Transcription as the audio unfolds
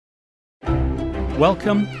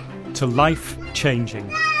Welcome to Life Changing,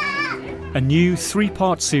 a new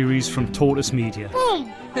 3-part series from Tortoise Media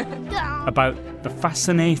about the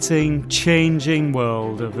fascinating, changing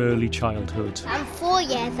world of early childhood. I'm 4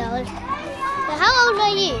 years old. So how old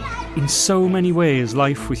are you? In so many ways,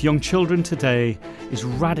 life with young children today is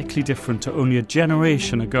radically different to only a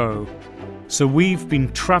generation ago. So we've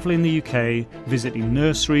been travelling the UK, visiting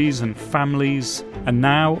nurseries and families, and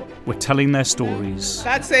now we're telling their stories.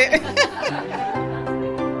 That's it.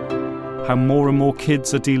 How more and more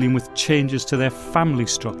kids are dealing with changes to their family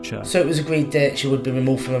structure. So it was agreed that she would be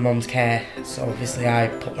removed from her mum's care, so obviously I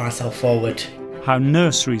put myself forward. How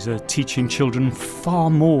nurseries are teaching children far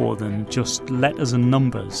more than just letters and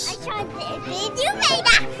numbers. I tried this. You made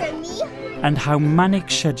that for me. And how manic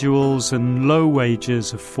schedules and low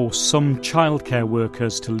wages have forced some childcare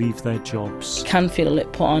workers to leave their jobs. Can feel a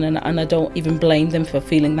little put on, and I don't even blame them for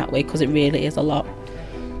feeling that way, because it really is a lot.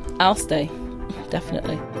 I'll stay,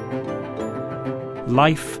 definitely.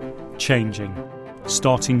 Life Changing,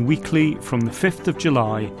 starting weekly from the 5th of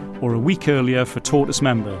July or a week earlier for Tortoise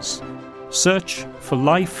members. Search for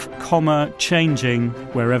Life, Changing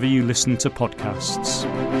wherever you listen to podcasts.